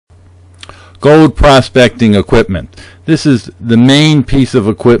Gold prospecting equipment. This is the main piece of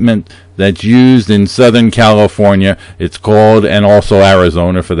equipment that's used in Southern California. It's called, and also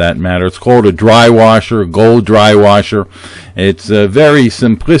Arizona for that matter, it's called a drywasher, gold drywasher. It's a very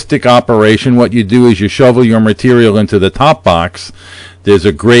simplistic operation. What you do is you shovel your material into the top box. There's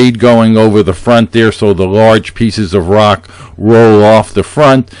a grade going over the front there, so the large pieces of rock roll off the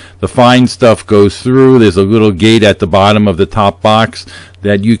front. The fine stuff goes through. There's a little gate at the bottom of the top box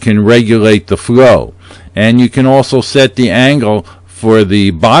that you can regulate the flow. And you can also set the angle for the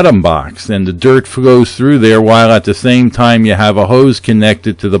bottom box, and the dirt flows through there while at the same time you have a hose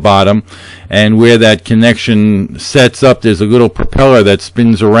connected to the bottom, and where that connection sets up there's a little propeller that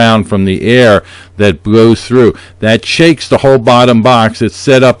spins around from the air that blows through. That shakes the whole bottom box. It's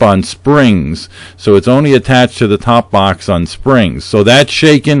set up on springs, so it's only attached to the top box on springs. So that's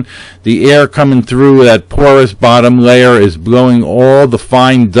shaking, the air coming through that porous bottom layer is blowing all the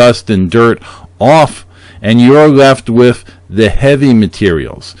fine dust and dirt off, and you're left with the heavy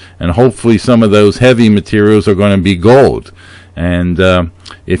materials, and hopefully some of those heavy materials are going to be gold. And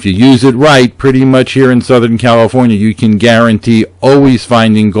if you use it right, pretty much here in Southern California you can guarantee always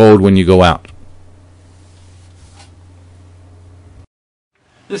finding gold when you go out.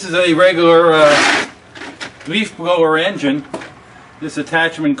 This is a regular leaf blower engine. This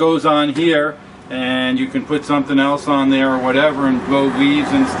attachment goes on here, and you can put something else on there or whatever and blow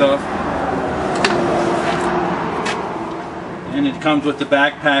leaves and stuff. And it comes with the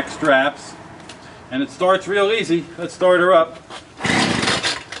backpack straps, and it starts real easy. Let's start her up.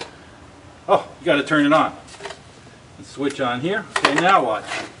 Oh, you got to turn it on. Let's switch on here. Okay, now what?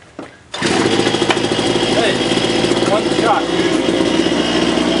 Hey, one shot.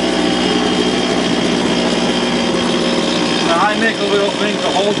 Now I make a little thing to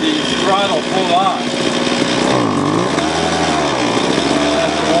hold the throttle full on.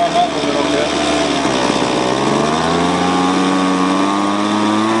 Have to warm up a little bit.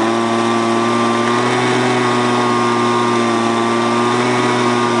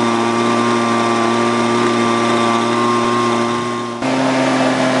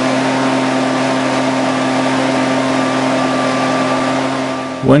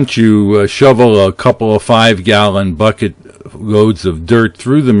 Once you shovel a couple of 5-gallon bucket loads of dirt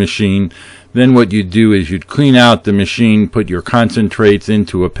through the machine, then what you do is you'd clean out the machine, put your concentrates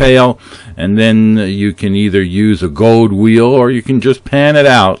into a pail, and then you can either use a gold wheel or you can just pan it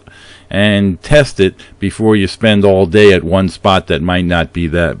out and test it before you spend all day at one spot that might not be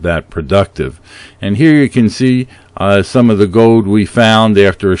that productive. And here you can see some of the gold we found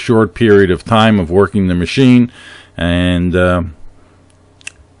after a short period of time of working the machine. And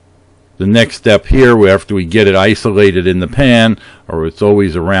the next step here, after we get it isolated in the pan, or it's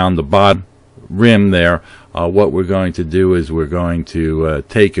always around the bottom rim there, what we're going to do is we're going to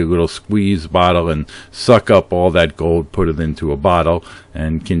take a little squeeze bottle and suck up all that gold, put it into a bottle,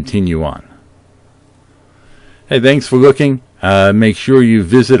 and continue on. Hey, thanks for looking. Make sure you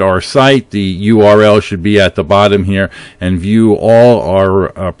visit our site. The URL should be at the bottom here, and view all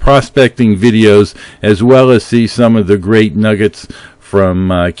our prospecting videos, as well as see some of the great nuggets from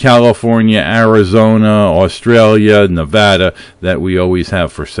California, Arizona, Australia, Nevada that we always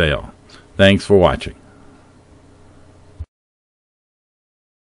have for sale. Thanks for watching.